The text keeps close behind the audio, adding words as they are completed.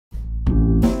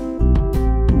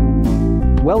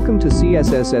Welcome to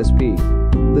CSSSP.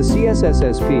 The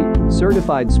CSSSP,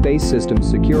 Certified Space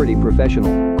Systems Security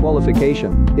Professional,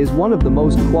 qualification, is one of the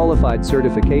most qualified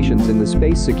certifications in the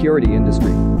space security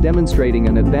industry, demonstrating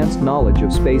an advanced knowledge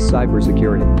of space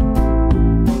cybersecurity.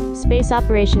 Space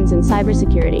operations and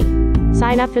cybersecurity.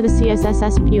 Sign up for the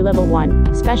CSSSP Level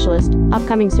 1 Specialist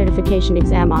upcoming certification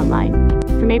exam online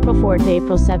from April 4 to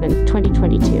April 7,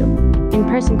 2022.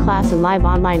 In-person class and live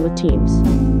online with teams.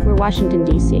 We're Washington,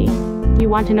 D.C. You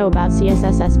want to know about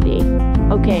CSSSP?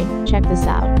 Okay, check this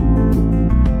out.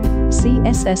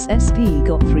 CSSSP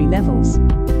got 3 levels.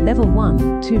 Level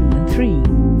 1, 2 and 3.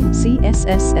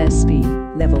 CSSSP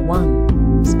Level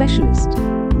 1 Specialist.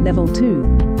 Level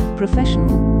 2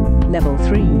 Professional. Level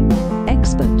 3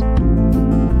 Expert.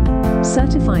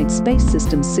 Certified Space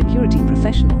Systems Security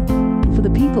Professional for the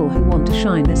people who want to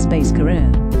shine their space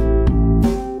career.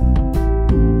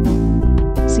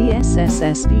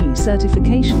 CSSSP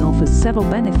certification offers several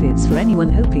benefits for anyone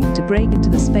hoping to break into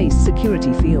the space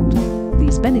security field.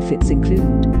 These benefits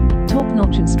include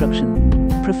top-notch instruction,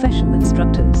 professional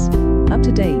instructors,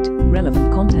 up-to-date,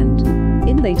 relevant content,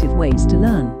 innovative ways to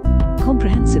learn,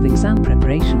 comprehensive exam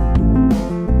preparation.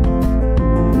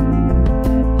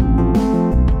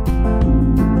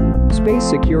 Space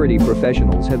security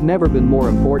professionals have never been more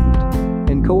important.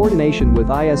 In coordination with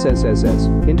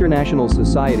ISSSS, International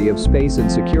Society of Space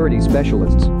and Security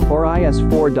Specialists, or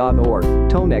IS4.org,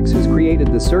 Tonex has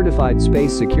created the Certified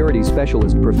Space Security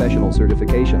Specialist Professional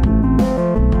Certification.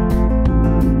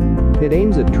 It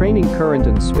aims at training current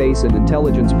and space and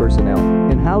intelligence personnel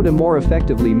in how to more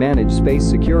effectively manage space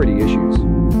security issues.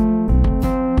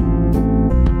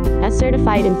 As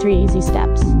certified in 3 easy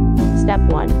steps. Step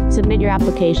 1. Submit your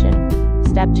application.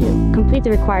 Step 2. Complete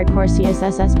the required core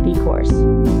CSSSP course.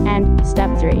 And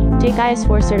Step 3. Take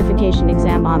IS4 certification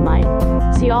exam online.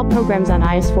 See all programs on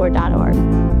is4.org.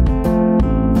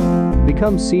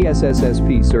 Become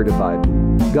CSSSP certified.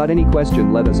 Got any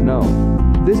question? Let us know.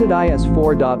 Visit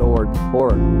is4.org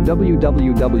or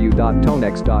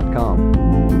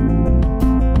www.tonex.com.